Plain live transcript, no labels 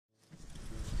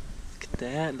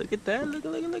that. Look at that. Look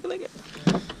at it.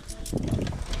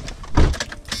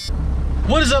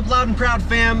 What is up, loud and proud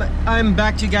fam? I'm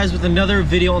back to you guys with another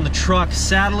video on the truck.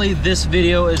 Sadly, this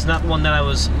video is not the one that I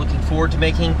was looking forward to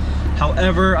making.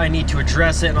 However, I need to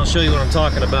address it, and I'll show you what I'm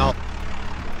talking about.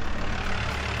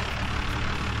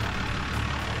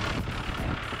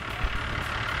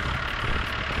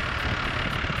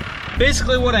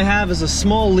 Basically what I have is a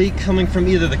small leak coming from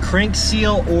either the crank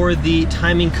seal or the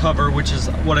timing cover, which is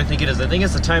what I think it is. I think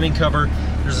it's the timing cover.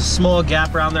 There's a small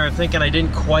gap around there. I'm thinking I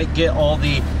didn't quite get all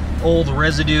the old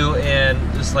residue, and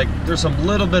just like there's some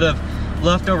little bit of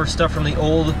leftover stuff from the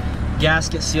old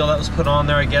gasket seal that was put on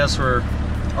there, I guess, or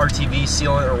RTV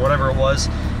sealant or whatever it was.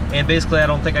 And basically I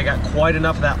don't think I got quite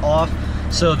enough of that off.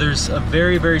 So there's a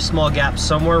very, very small gap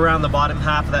somewhere around the bottom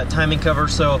half of that timing cover.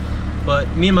 So, but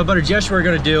me and my buddy Joshua are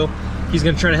gonna do, he's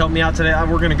gonna try to help me out today.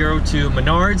 We're gonna go to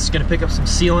Menards, gonna pick up some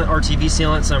sealant, RTV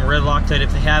sealant, some red Loctite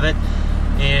if they have it.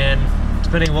 And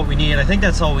depending on what we need, I think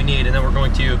that's all we need. And then we're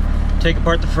going to take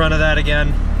apart the front of that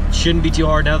again. Shouldn't be too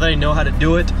hard now that I know how to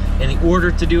do it and the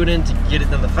order to do it in to get it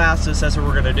done the fastest. That's what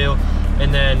we're gonna do.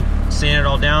 And then sand it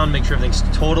all down, make sure everything's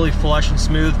totally flush and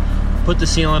smooth, put the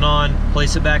sealant on,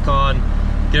 place it back on,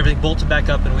 get everything bolted back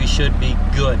up, and we should be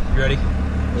good. You ready?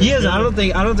 He has. I don't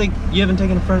think you haven't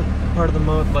taken the front part of the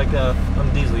motor like on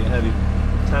the diesel yet, have you?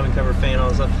 Timing cover, fan, all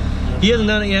that stuff. Yeah. He hasn't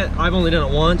done it yet. I've only done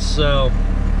it once, so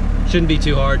shouldn't be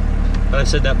too hard. But I've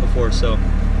said that before, so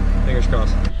fingers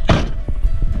crossed.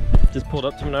 Just pulled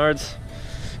up to Menards.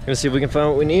 Gonna see if we can find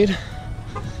what we need.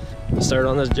 Start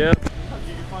on this jet. How did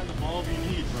you find the bulb you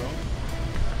need,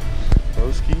 bro?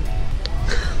 Rose key.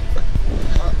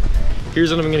 Here's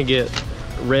what I'm gonna get.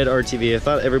 Red RTV. I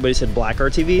thought everybody said black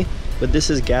RTV, but this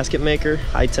is gasket maker,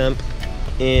 high temp,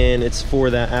 and it's for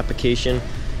that application.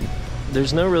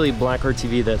 There's no really black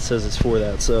RTV that says it's for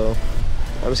that, so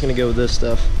I'm just gonna go with this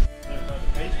stuff.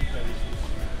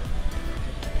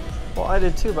 Well, I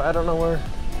did too, but I don't know where,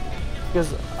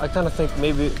 because I kind of think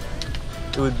maybe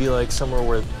it would be like somewhere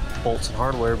where bolts and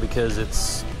hardware, because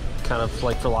it's kind of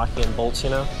like for locking in bolts, you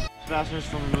know? Fasteners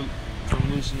from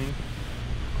loosening.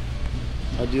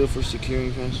 Ideal for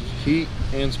securing fasteners. Heat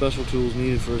and special tools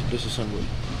needed for disassembly.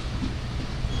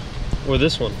 Or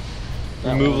this one.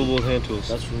 Removable with hand tools.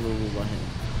 That's removable by hand.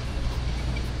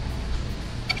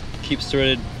 Keeps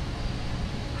threaded.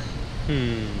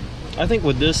 I think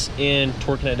with this and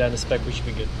torquing it down to spec, we should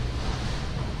be good.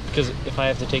 Because if I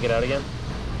have to take it out again,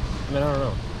 I mean, I don't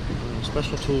know.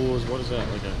 Special tools, what is that?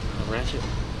 Like a ratchet?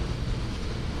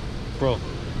 Bro,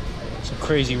 it's a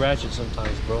crazy ratchet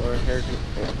sometimes, bro. Or a hair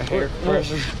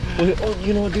compressor. Oh,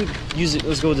 you know what, dude? Use it.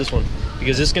 Let's go with this one.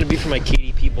 Because this is going to be for my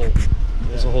KDP bolt.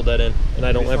 Yeah. So hold that in. And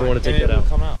I don't ever want to take that out.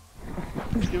 Come out.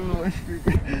 Give it away.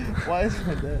 Why is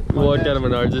my dad? We walked out of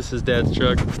Menards. This is Dad's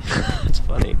truck. It's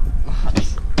funny.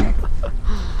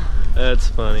 That's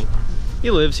funny. He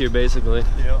lives here basically.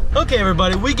 Yep. Okay,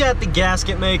 everybody, we got the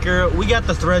gasket maker, we got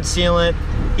the thread sealant.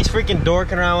 He's freaking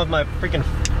dorking around with my freaking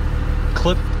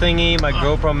clip thingy, my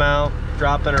GoPro mount,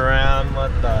 dropping around.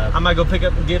 What the? I might go pick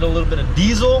up and get a little bit of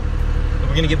diesel. And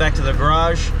we're gonna get back to the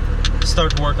garage,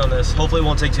 start to work on this. Hopefully it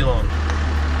won't take too long.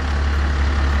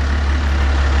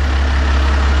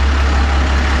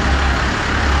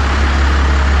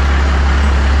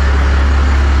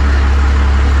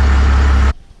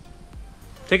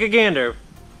 Take a gander.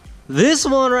 This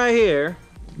one right here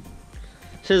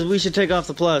says we should take off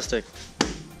the plastic.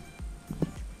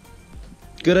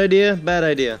 Good idea? Bad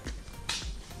idea?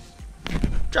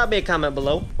 Drop me a comment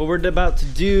below. What we're about to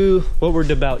do. What we're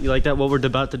about. You like that? What we're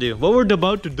about to do. What we're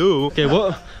about to do. Okay,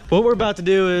 what we're about to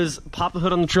do is pop the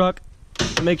hood on the truck,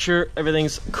 make sure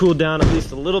everything's cooled down at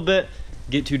least a little bit,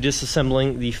 get to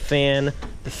disassembling the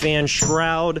fan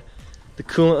shroud, the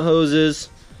coolant hoses,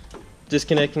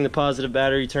 disconnecting the positive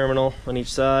battery terminal on each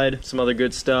side, some other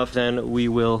good stuff. Then we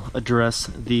will address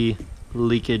the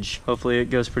leakage. Hopefully it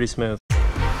goes pretty smooth.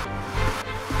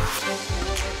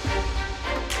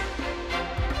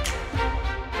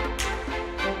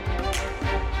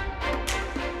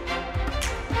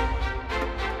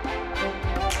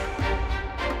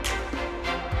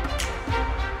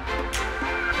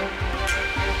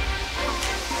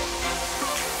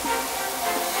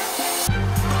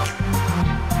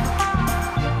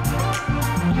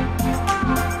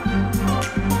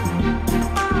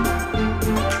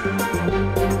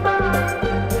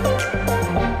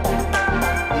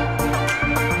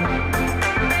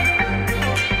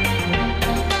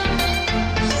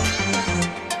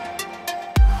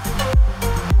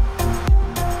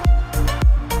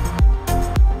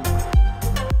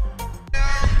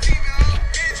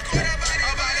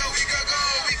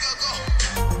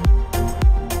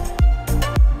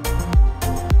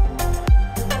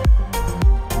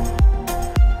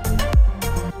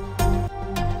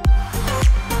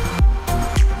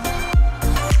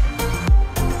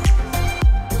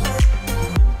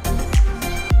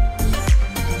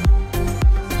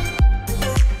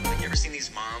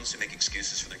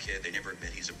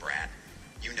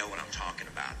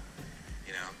 talking about.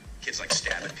 You know, kids like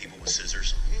stabbing people with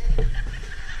scissors.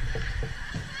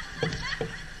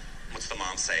 What's the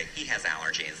mom say? He has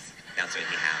allergies. That's what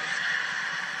he has.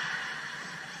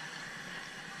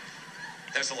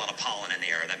 There's a lot of pollen in the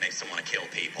air that makes him want to kill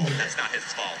people. That's not his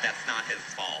fault. That's not his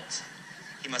fault.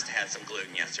 He must have had some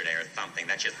gluten yesterday or something.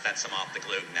 That just sets him off the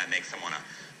gluten. That makes him want to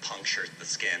puncture the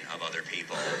skin of other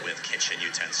people with kitchen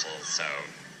utensils. So...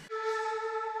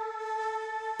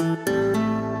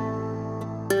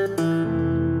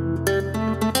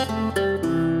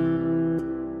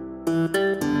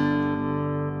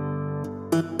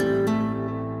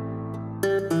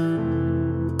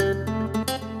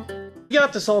 We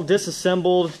got this all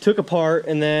disassembled, took apart,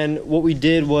 and then what we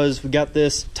did was we got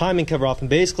this timing cover off. And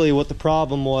basically what the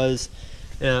problem was,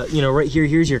 you know, right here,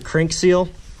 here's your crank seal.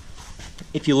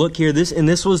 If you look here,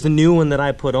 this was the new one that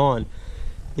I put on.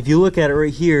 If you look at it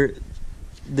right here,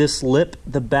 this lip,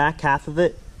 the back half of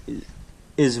it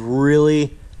is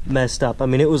really messed up. I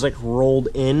mean, it was like rolled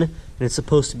in, and it's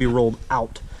supposed to be rolled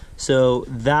out. So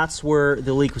that's where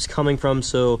the leak was coming from.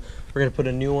 So we're gonna put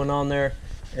a new one on there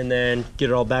and then get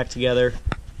it all back together,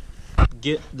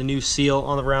 get the new seal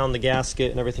on around the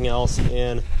gasket and everything else,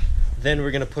 and then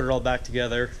we're gonna put it all back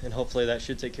together, and hopefully that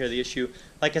should take care of the issue.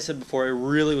 Like I said before, it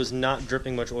really was not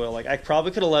dripping much oil. Like, I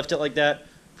probably could have left it like that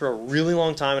for a really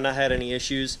long time and not had any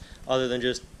issues other than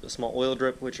just a small oil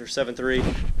drip, which are 7.3,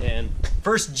 and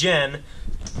first gen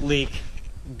leak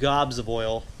gobs of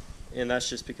oil, and that's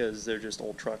just because they're just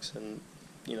old trucks, and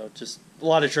you know, just a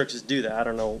lot of trucks just do that. I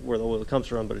don't know where the oil comes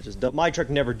from, but it just does. My truck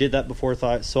never did that before,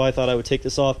 so I thought I would take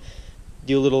this off,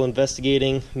 do a little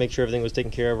investigating, make sure everything was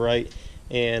taken care of right,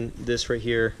 and this right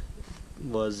here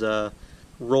was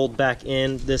rolled back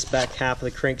in. This back half of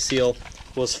the crank seal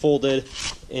was folded,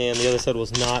 and the other side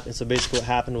was not, and so basically what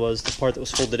happened was the part that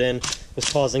was folded in was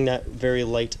causing that very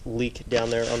light leak down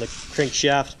there on the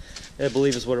crankshaft, I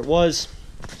believe is what it was.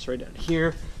 It's right down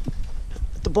here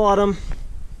at the bottom.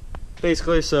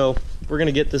 Basically, so we're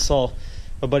gonna get this all.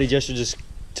 My buddy Jester just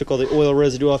took all the oil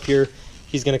residue off here.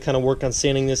 He's gonna kind of work on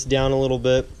sanding this down a little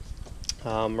bit.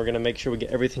 We're gonna make sure we get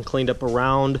everything cleaned up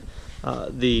around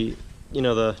the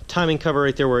timing cover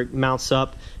right there where it mounts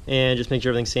up, and just make sure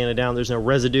everything's sanded down. There's no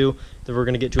residue. Then we're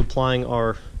gonna get to applying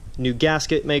our new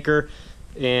gasket maker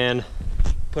and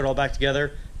put it all back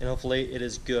together, and hopefully it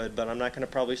is good. But I'm not gonna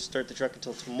probably start the truck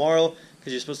until tomorrow,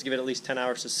 because you're supposed to give it at least 10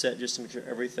 hours to sit, just to make sure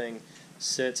everything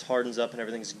sits, hardens up, and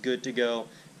everything's good to go,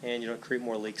 and you don't create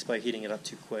more leaks by heating it up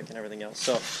too quick and everything else.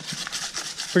 So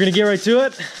we're gonna get right to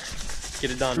it, get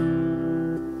it done.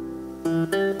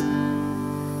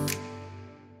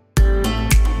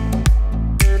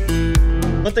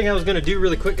 One thing I was gonna do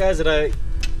really quick, guys, that I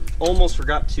almost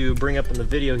forgot to bring up in the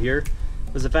video here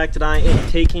was the fact that I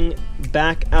am taking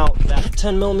back out that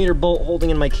 10mm bolt holding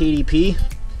in my KDP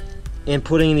and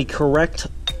putting the correct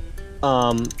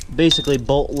basically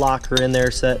bolt locker in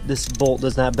there so that this bolt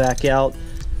does not back out.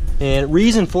 And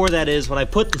reason for that is when I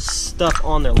put the stuff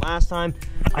on there last time,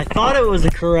 I thought it was the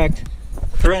correct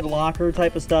thread locker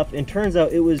type of stuff, and turns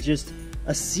out it was just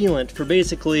a sealant for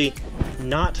basically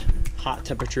not hot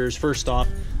temperatures first off,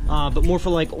 but more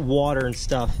for like water and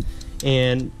stuff.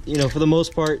 And you know, for the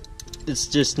most part, it's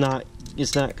just not,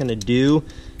 it's not gonna do.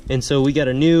 And so we got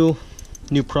a new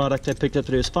product I picked up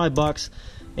today. It was $5,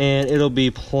 and it'll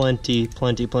be plenty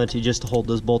just to hold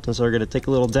this bolt in. So we're gonna take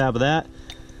a little dab of that,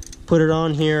 put it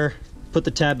on here, put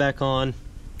the tab back on,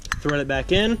 thread it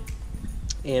back in,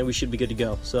 and we should be good to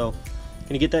go. So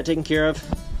gonna get that taken care of,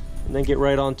 and then get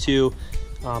right on to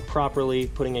properly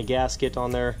putting a gasket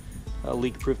on there, a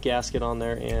leak-proof gasket on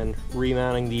there, and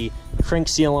remounting the crank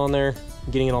seal on there,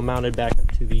 getting it all mounted back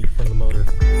up to the front of the motor.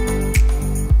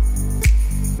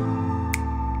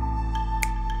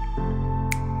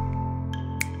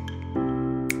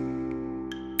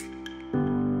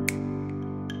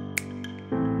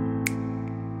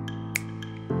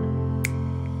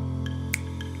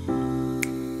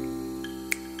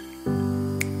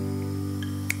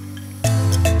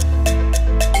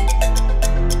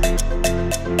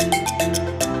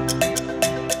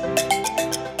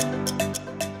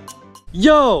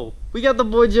 Yo, we got the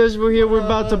boy Joshua here. We're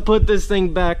about to put this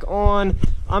thing back on.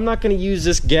 I'm not going to use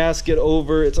this gasket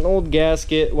over. It's an old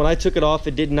gasket. When I took it off,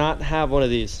 it did not have one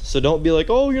of these. So don't be like,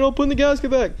 oh, you're not putting the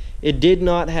gasket back. It did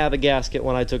not have a gasket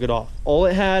when I took it off. All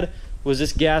it had was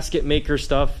this gasket maker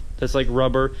stuff that's like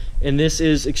rubber. And this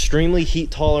is extremely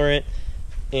heat tolerant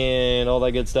and all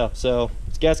that good stuff. So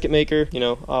it's gasket maker, you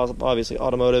know, obviously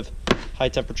automotive, high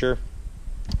temperature.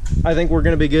 I think we're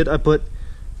going to be good. I put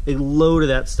a load of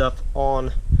that stuff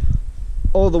on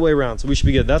all the way around, so we should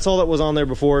be good. That's all that was on there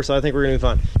before, so I think we're gonna be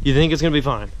fine. You think it's gonna be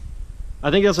fine? I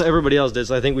think that's what everybody else did,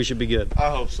 so I think we should be good. I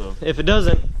hope so. If it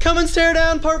doesn't, come and stare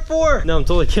down part 4. No, I'm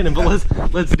totally kidding, but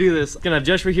let's do this. Gonna have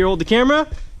Joshua here hold the camera.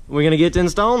 We're gonna get to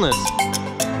installing this.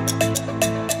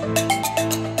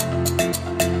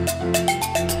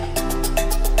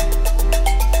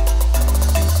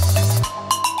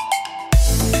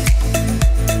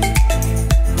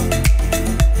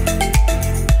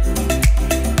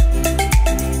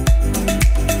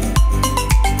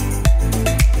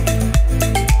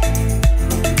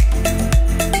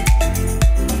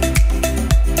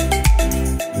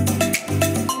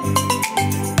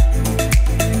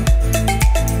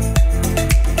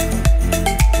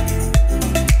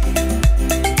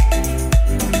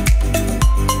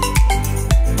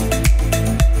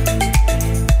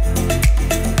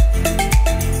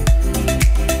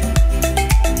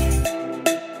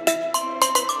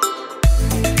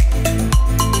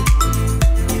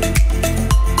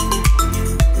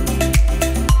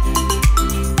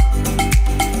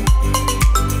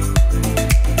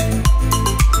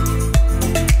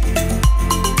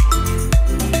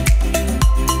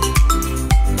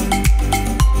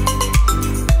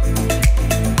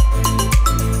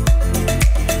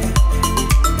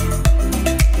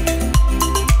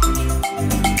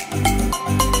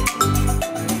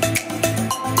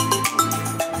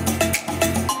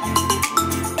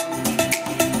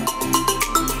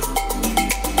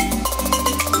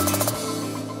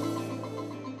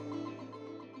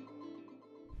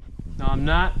 Now I'm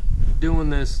not doing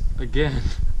this again.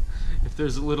 If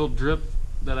there's a little drip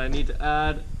that I need to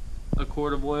add a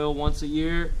quart of oil once a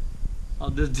year,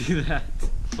 I'll just do that.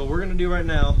 What we're gonna do right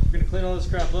now, we're gonna clean all this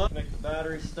crap up, connect the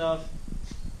battery stuff,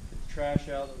 get the trash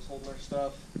out that was holding our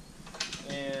stuff,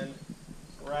 and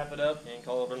wrap it up and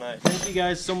call it overnight. Thank you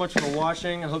guys so much for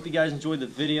watching. I hope you guys enjoyed the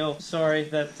video. Sorry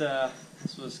that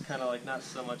this was kind of like not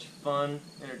so much fun,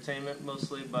 entertainment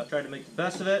mostly, but tried to make the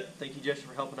best of it. Thank you, Jesse,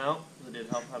 for helping out. It did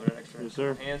help having an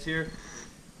extra hands here.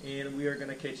 And we are going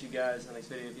to catch you guys in the next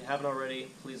video. If you haven't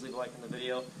already, please leave a like on the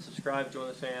video. Subscribe, join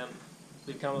the fam,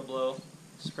 leave a comment below,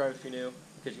 subscribe if you're new.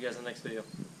 Catch you guys in the next video.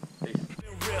 Peace.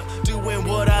 Doing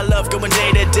what I love, going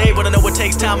day to day, but I know it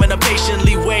takes time and I'm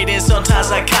patiently waiting. Sometimes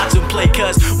I contemplate,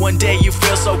 cause one day you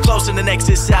feel so close and the next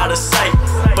is out of sight.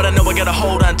 But I know I gotta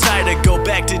hold on tight to go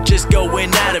back to just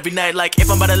going out every night. Like if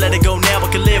I'm about to let it go now,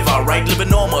 I can live alright, live a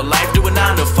normal life, doing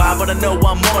 9 to 5. But I know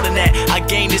I'm more than that. I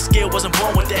gained this skill, wasn't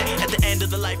born with that. At the end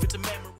of the life, it's a memory.